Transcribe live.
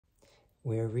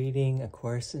We're reading A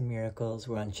Course in Miracles.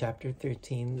 We're on chapter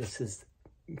 13. This is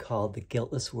called The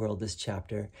Guiltless World, this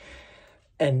chapter.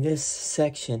 And this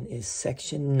section is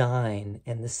section 9,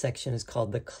 and this section is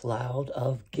called The Cloud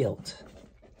of Guilt.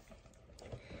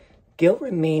 Guilt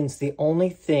remains the only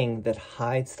thing that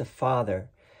hides the Father,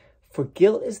 for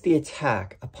guilt is the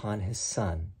attack upon his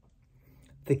Son.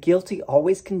 The guilty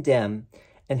always condemn,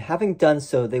 and having done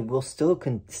so, they will still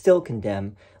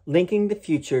condemn, linking the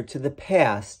future to the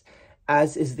past,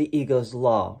 as is the ego's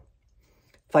law.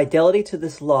 Fidelity to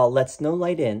this law lets no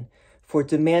light in, for it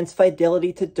demands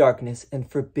fidelity to darkness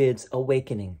and forbids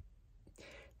awakening.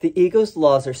 The ego's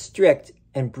laws are strict,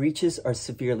 and breaches are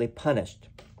severely punished.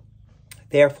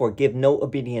 Therefore, give no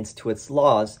obedience to its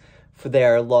laws, for they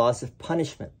are laws of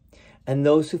punishment, and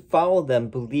those who follow them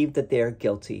believe that they are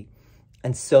guilty,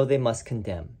 and so they must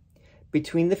condemn.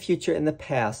 Between the future and the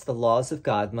past, the laws of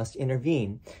God must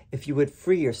intervene if you would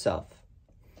free yourself.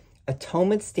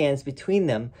 Atonement stands between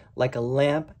them like a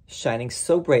lamp shining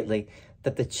so brightly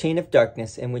that the chain of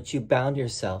darkness in which you bound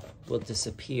yourself will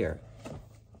disappear.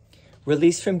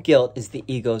 Release from guilt is the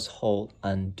ego's whole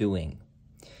undoing.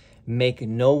 Make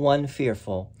no one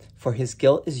fearful, for his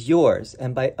guilt is yours,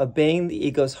 and by obeying the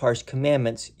ego's harsh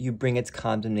commandments, you bring its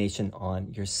condemnation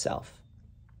on yourself.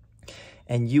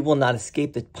 And you will not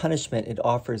escape the punishment it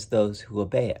offers those who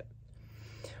obey it.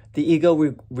 The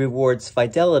ego rewards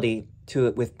fidelity to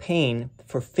it with pain,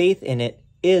 for faith in it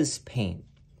is pain.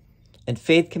 And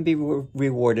faith can be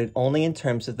rewarded only in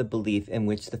terms of the belief in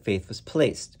which the faith was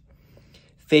placed.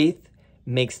 Faith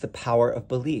makes the power of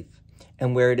belief,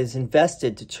 and where it is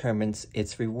invested determines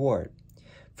its reward.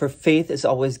 For faith is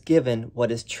always given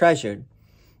what is treasured,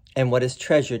 and what is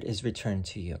treasured is returned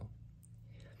to you.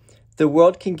 The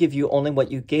world can give you only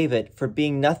what you gave it, for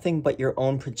being nothing but your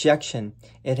own projection,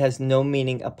 it has no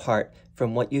meaning apart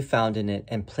from what you found in it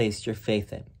and placed your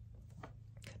faith in.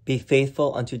 Be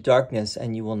faithful unto darkness,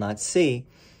 and you will not see,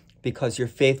 because your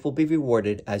faith will be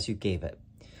rewarded as you gave it.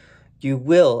 You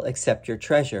will accept your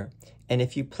treasure, and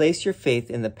if you place your faith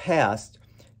in the past,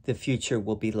 the future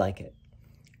will be like it.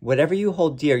 Whatever you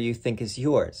hold dear you think is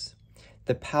yours.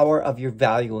 The power of your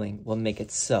valuing will make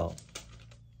it so.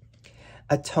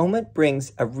 Atonement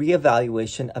brings a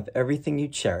reevaluation of everything you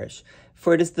cherish,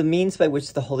 for it is the means by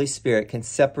which the Holy Spirit can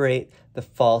separate the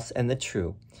false and the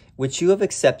true, which you have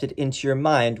accepted into your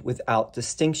mind without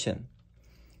distinction.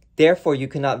 Therefore, you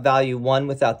cannot value one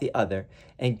without the other,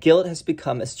 and guilt has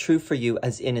become as true for you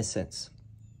as innocence.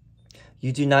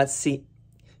 You do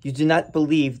not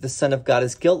believe the Son of God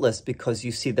is guiltless because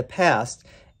you see the past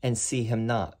and see him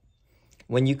not.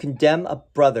 When you condemn a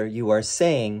brother, you are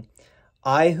saying,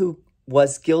 I who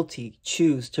was guilty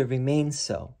choose to remain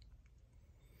so.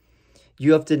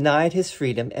 You have denied his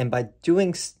freedom, and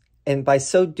by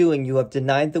so doing you have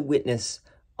denied the witness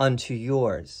unto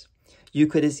yours. You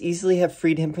could as easily have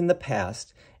freed him from the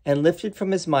past and lifted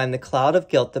from his mind the cloud of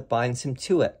guilt that binds him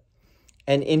to it,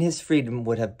 and in his freedom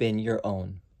would have been your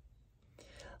own.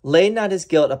 Lay not his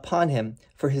guilt upon him,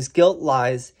 for his guilt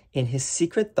lies in his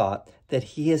secret thought that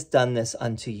he has done this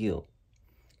unto you.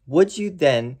 Would you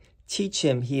then teach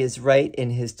him he is right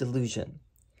in his delusion?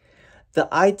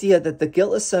 The idea that the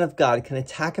guiltless Son of God can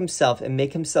attack himself and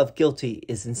make himself guilty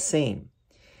is insane.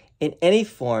 In any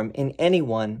form, in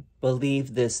anyone,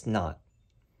 believe this not.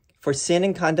 For sin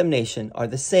and condemnation are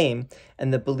the same,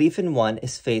 and the belief in one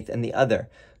is faith in the other,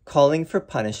 calling for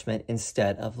punishment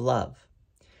instead of love.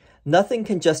 Nothing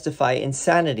can justify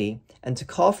insanity, and to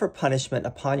call for punishment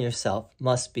upon yourself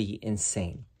must be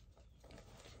insane.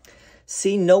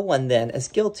 See no one then as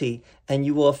guilty, and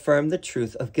you will affirm the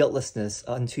truth of guiltlessness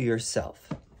unto yourself.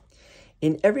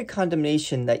 In every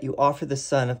condemnation that you offer the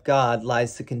Son of God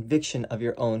lies the conviction of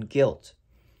your own guilt.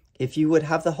 If you would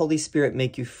have the Holy Spirit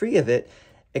make you free of it,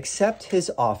 accept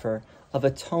his offer of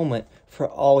atonement for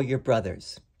all your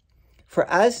brothers. For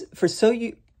so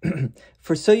you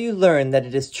learn that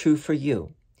it is true for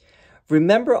you.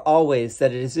 Remember always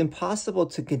that it is impossible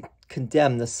to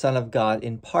condemn the Son of God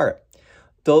in part.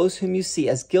 Those whom you see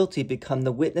as guilty become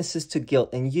the witnesses to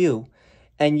guilt in you,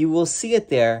 and you will see it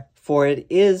there, for it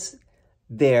is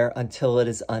there until it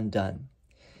is undone.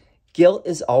 Guilt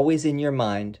is always in your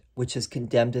mind, which has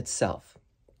condemned itself.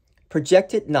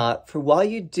 Project it not, for while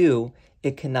you do,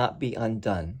 it cannot be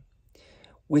undone.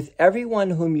 With everyone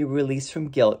whom you release from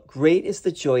guilt, great is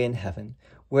the joy in heaven,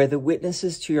 where the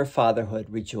witnesses to your fatherhood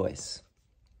rejoice.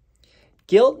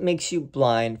 Guilt makes you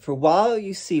blind, for while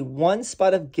you see one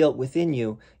spot of guilt within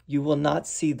you, you will not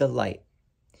see the light.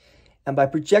 And by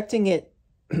projecting it,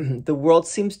 the world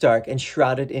seems dark and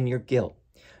shrouded in your guilt.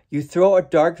 You throw a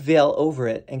dark veil over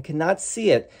it and cannot see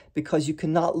it because you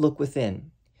cannot look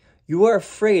within. You are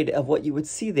afraid of what you would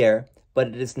see there, but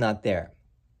it is not there.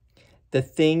 The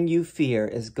thing you fear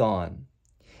is gone.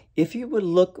 If you would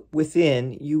look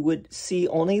within, you would see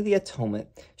only the atonement,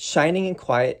 shining in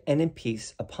quiet and in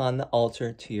peace upon the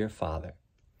altar to your Father.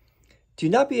 Do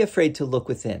not be afraid to look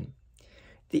within.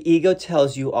 The ego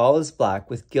tells you all is black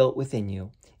with guilt within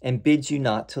you and bids you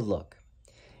not to look.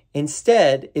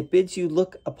 Instead, it bids you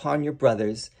look upon your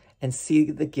brothers and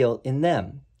see the guilt in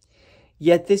them.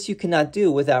 Yet this you cannot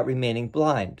do without remaining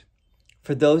blind.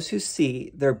 For those who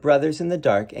see their brothers in the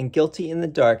dark and guilty in the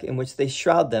dark in which they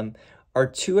shroud them are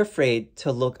too afraid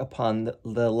to look upon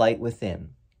the light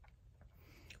within.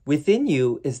 Within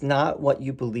you is not what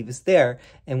you believe is there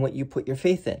and what you put your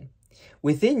faith in.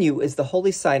 Within you is the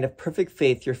holy sign of perfect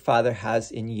faith your Father has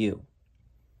in you.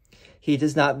 He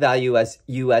does not value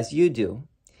you as you do.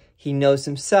 He knows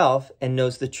himself and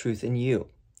knows the truth in you.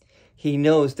 He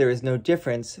knows there is no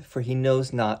difference, for he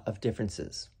knows not of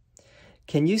differences.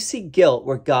 Can you see guilt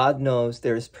where God knows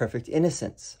there is perfect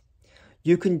innocence?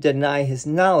 You can deny his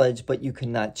knowledge, but you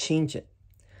cannot change it.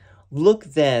 Look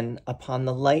then upon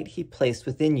the light he placed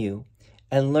within you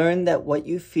and learn that what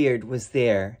you feared was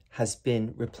there has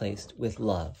been replaced with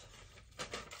love.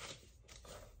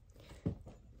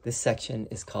 This section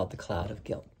is called the cloud of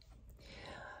guilt.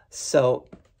 So,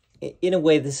 in a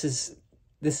way, this is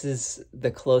the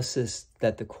closest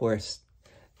that the Course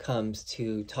comes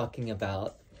to talking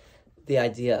about the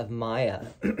idea of Maya,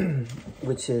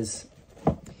 which is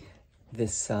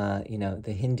this,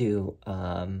 the Hindu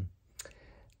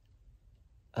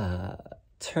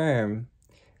term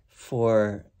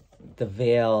for the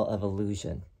veil of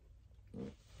illusion.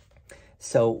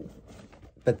 So,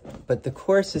 but the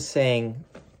Course is saying,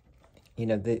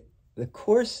 the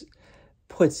Course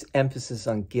puts emphasis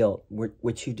on guilt,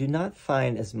 which you do not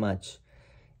find as much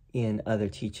in other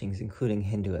teachings, including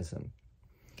Hinduism.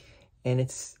 And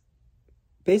it's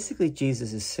basically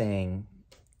Jesus is saying,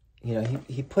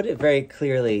 he put it very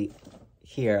clearly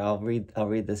here. I'll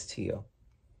read this to you.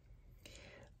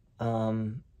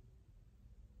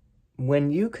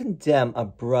 When you condemn a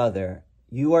brother,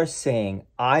 you are saying,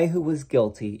 I who was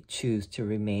guilty choose to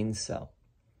remain so.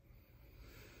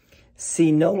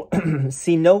 See no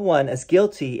one as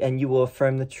guilty, and you will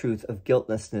affirm the truth of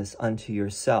guiltlessness unto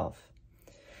yourself.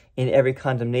 In every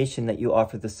condemnation that you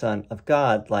offer the Son of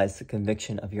God lies the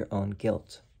conviction of your own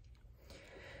guilt.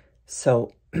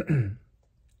 So,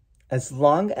 as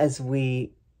long as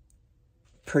we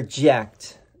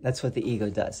project, that's what the ego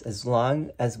does. As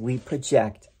long as we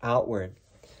project outward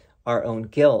our own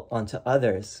guilt onto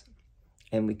others,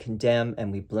 and we condemn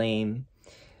and we blame,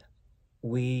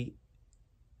 we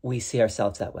see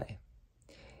ourselves that way.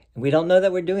 And we don't know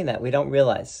that we're doing that. We don't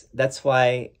realize. That's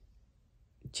why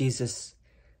Jesus,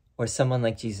 or someone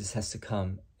like Jesus, has to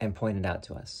come and point it out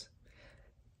to us.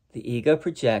 The ego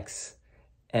projects,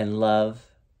 and love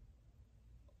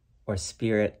or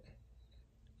spirit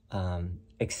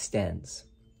extends.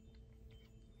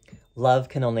 Love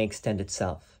can only extend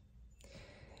itself.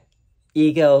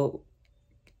 Ego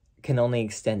can only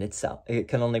extend itself. It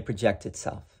can only project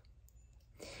itself.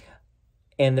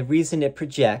 And the reason it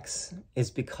projects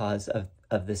is because of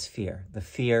this fear, the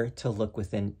fear to look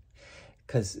within,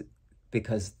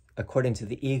 because according to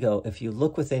the ego, if you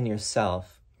look within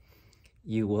yourself,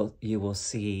 you will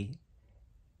see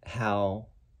how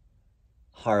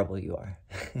horrible you are,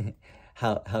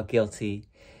 how guilty.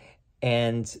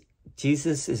 And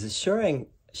Jesus is assuring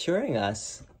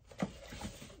us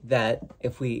that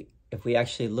if we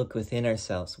actually look within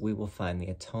ourselves, we will find the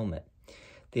atonement.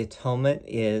 The atonement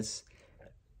is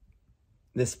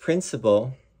this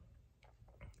principle,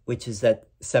 which is that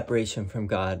separation from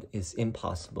God is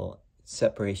impossible.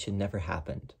 Separation never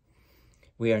happened.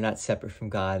 We are not separate from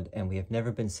God, and we have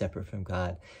never been separate from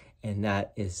God, and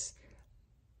that is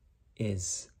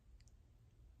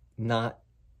not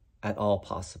at all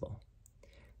possible.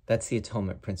 That's the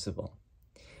atonement principle.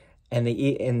 And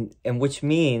which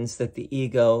means that the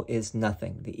ego is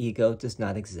nothing. The ego does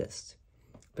not exist.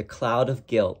 The cloud of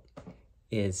guilt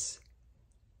is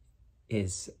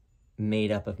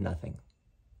made up of nothing.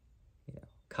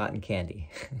 Cotton candy.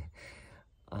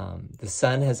 The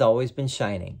sun has always been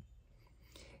shining.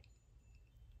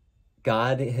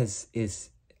 God has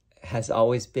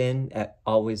always been,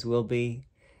 always will be,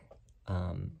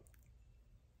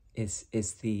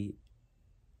 is the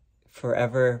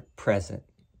forever present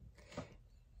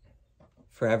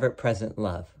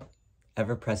love,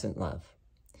 ever present love.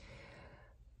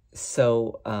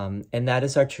 So, and that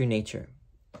is our true nature.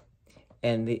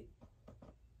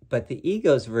 But the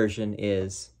ego's version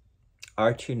is,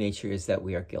 our true nature is that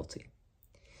we are guilty.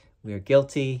 We are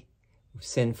guilty,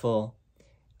 sinful,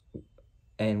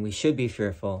 and we should be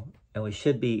fearful, and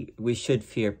we should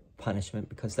fear punishment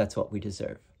because that's what we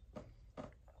deserve.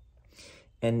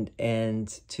 And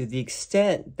to the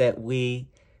extent that we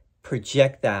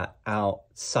project that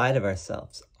outside of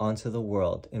ourselves onto the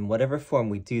world, in whatever form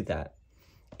we do that,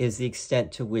 is the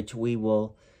extent to which we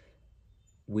will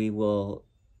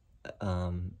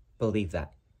believe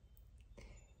that.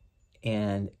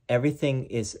 And everything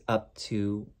is up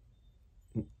to,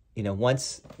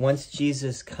 once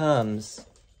Jesus comes,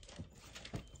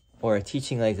 or a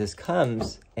teaching like this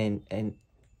comes and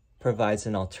provides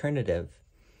an alternative,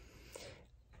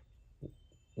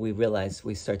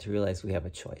 we start to realize we have a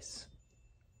choice.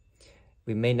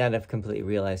 We may not have completely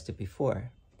realized it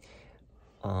before.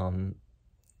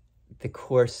 The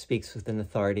Course speaks with an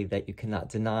authority that you cannot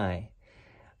deny.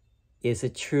 Is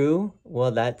it true? Well,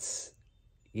 that's,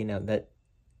 that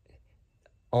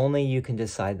only you can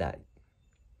decide that.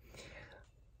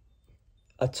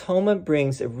 Atonement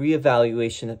brings a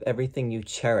reevaluation of everything you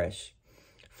cherish,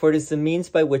 for it is the means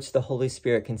by which the Holy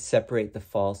Spirit can separate the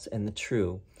false and the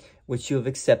true, which you have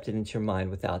accepted into your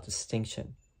mind without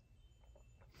distinction.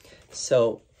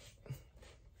 So,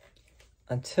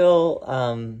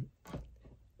 until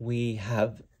we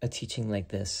have a teaching like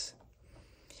this,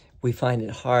 we find it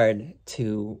hard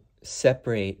to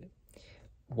separate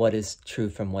what is true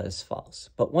from what is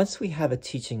false. But once we have a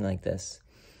teaching like this,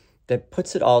 that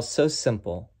puts it all so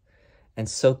simple and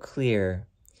so clear,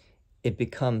 it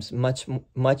becomes much,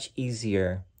 much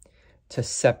easier to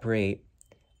separate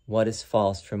what is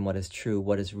false from what is true,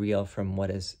 what is real from what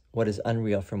is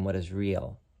unreal from what is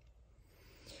real.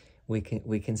 We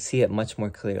can see it much more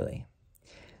clearly.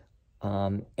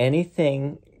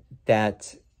 Anything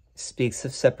that speaks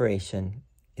of separation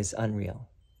is unreal.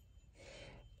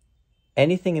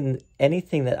 Anything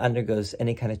that undergoes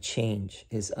any kind of change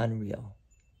is unreal.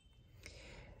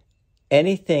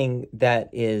 Anything that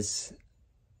is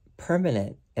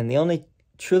permanent, and the only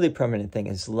truly permanent thing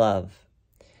is love,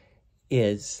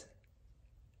 is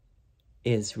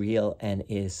real and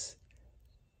is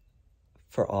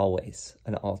for always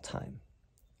and all time.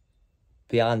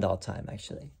 Beyond all time,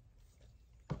 actually.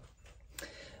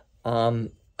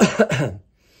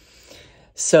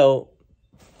 So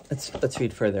let's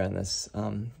read further on this.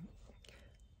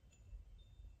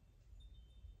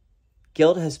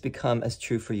 Guilt has become as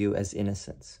true for you as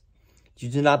innocence. You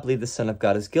do not believe the Son of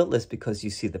God is guiltless because you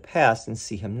see the past and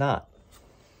see him not.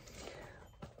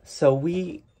 So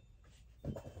we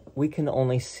can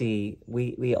only see,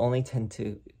 we only tend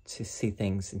to see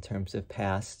things in terms of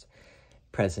past,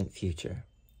 present, future.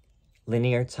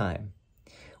 Linear time.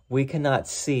 We cannot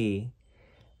see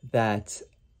that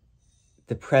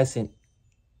the present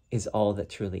is all that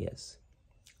truly is,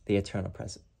 the eternal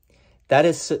present. That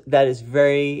is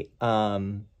very,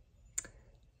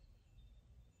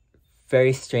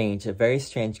 very strange, a very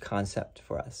strange concept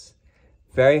for us.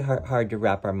 Very hard to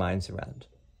wrap our minds around.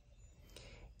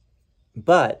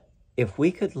 But if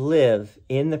we could live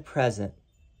in the present,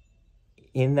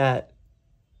 in that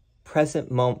present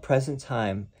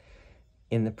time,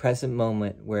 in the present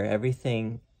moment where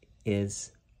everything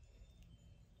is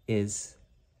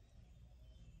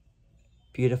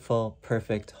beautiful,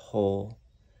 perfect, whole,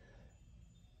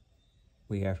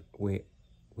 we are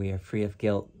free of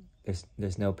guilt.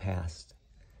 There's no past.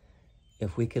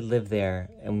 If we could live there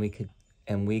and we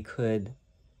could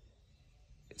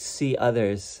see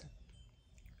others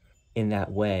in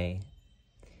that way,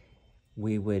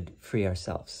 we would free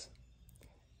ourselves.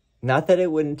 Not that it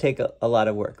wouldn't take a lot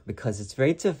of work, because it's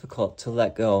very difficult to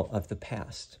let go of the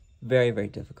past. Very, very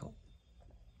difficult.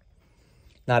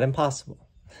 Not impossible,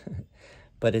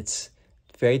 but it's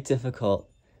very difficult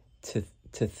to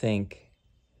think,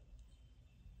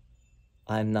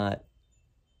 I'm not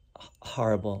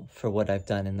horrible for what I've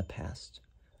done in the past.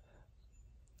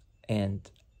 And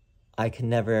I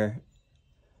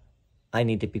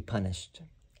need to be punished.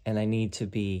 And I need to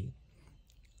be,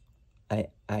 I'm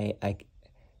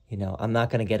not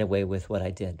going to get away with what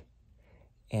I did.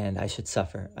 And I should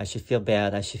suffer. I should feel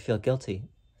bad. I should feel guilty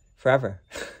forever.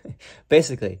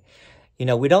 Basically,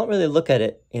 we don't really look at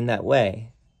it in that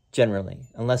way, generally,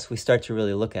 unless we start to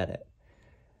really look at it.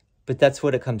 But that's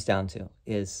what it comes down to,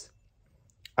 is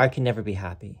I can never be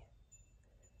happy.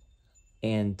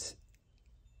 And,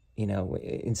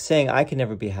 in saying I can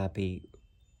never be happy,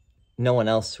 no one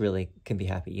else really can be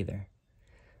happy either.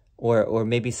 Or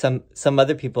maybe some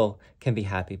other people can be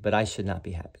happy, but I should not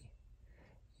be happy.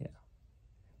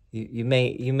 You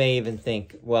may even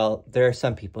think, well, there are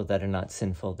some people that are not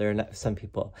sinful. There are some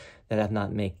people that have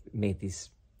not made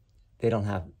these. They don't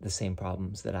have the same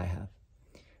problems that I have.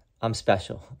 I'm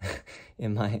special,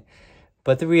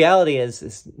 but the reality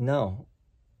is no.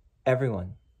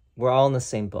 Everyone. We're all in the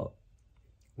same boat.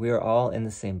 We are all in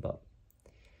the same boat.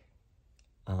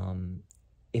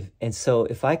 So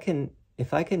if I can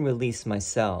release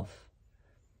myself,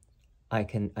 I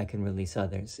can release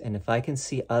others. And if I can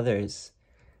see others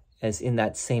as in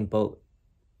that same boat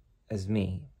as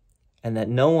me, and that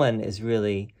no one is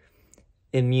really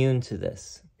immune to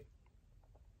this,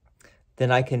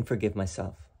 then I can forgive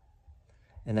myself.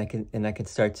 And I can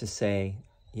start to say,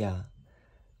 yeah,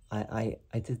 I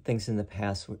did things in the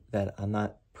past that I'm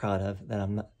not proud of, that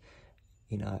I'm not,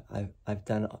 I've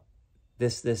done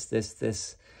this,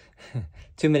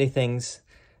 too many things.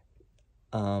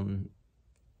 But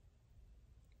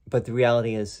the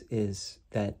reality is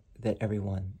that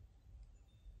everyone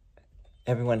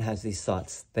has these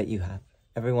thoughts that you have.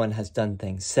 Everyone has done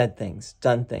things, said things,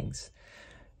 done things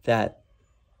that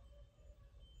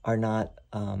are not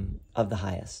of the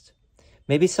highest.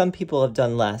 Maybe some people have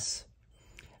done less,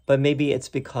 but maybe it's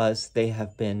because they've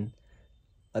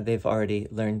already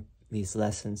learned these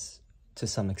lessons to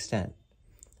some extent.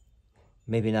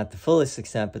 Maybe not the fullest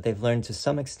extent, but they've learned to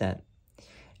some extent.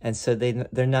 And so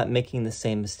they're not making the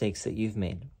same mistakes that you've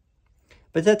made.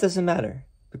 But that doesn't matter,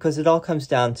 because it all comes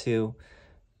down to,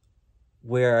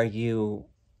 where are you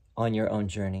on your own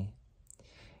journey?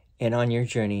 And on your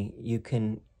journey, you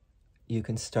can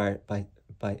start by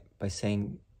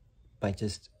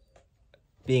just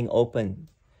being open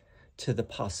to the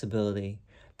possibility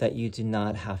that you do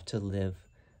not have to live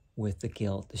with the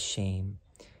guilt, the shame,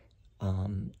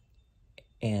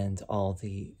 and all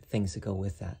the things that go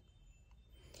with that.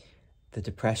 The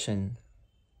depression,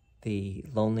 the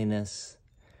loneliness,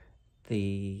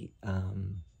 the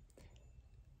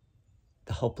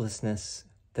hopelessness,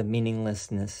 the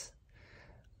meaninglessness.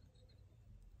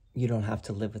 You don't have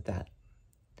to live with that.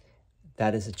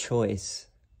 That is a choice,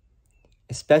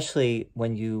 especially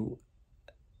when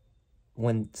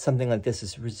something like this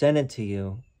is presented to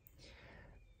you.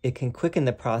 It can quicken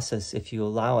the process if you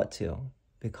allow it to,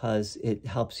 because it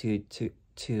helps you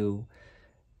to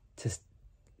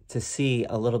see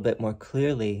a little bit more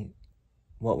clearly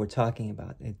what we're talking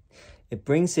about. It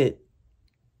brings it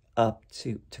up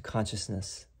to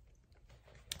consciousness.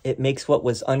 It makes what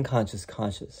was unconscious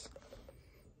conscious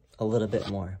a little bit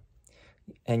more.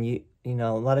 And you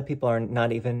know, a lot of people are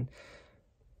not even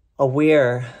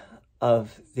aware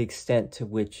of the extent to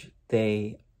which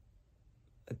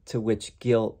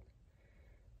guilt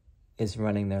is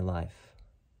running their life.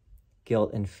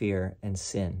 Guilt and fear and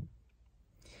sin.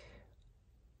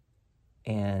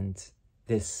 And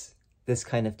this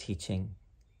kind of teaching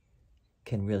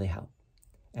can really help.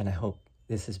 And I hope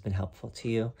this has been helpful to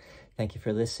you. Thank you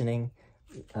for listening.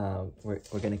 We're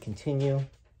going to continue.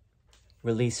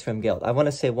 Release from guilt. I want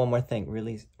to say one more thing.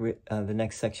 The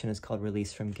next section is called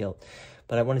Release from Guilt.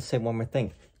 But I want to say one more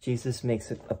thing. Jesus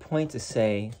makes a point to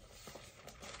say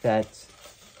that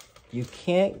you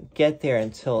can't get there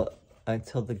until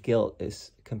the guilt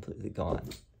is completely gone.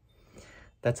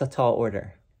 That's a tall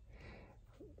order.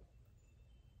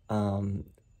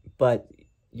 But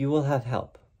you will have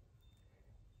help.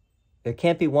 There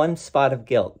can't be one spot of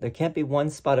guilt. There can't be one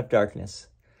spot of darkness.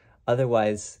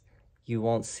 Otherwise, you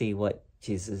won't see what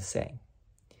Jesus is saying.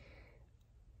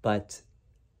 But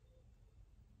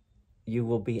you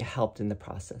will be helped in the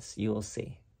process. You will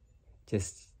see.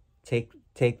 Just take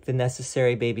the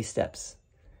necessary baby steps,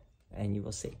 and you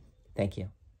will see. Thank you.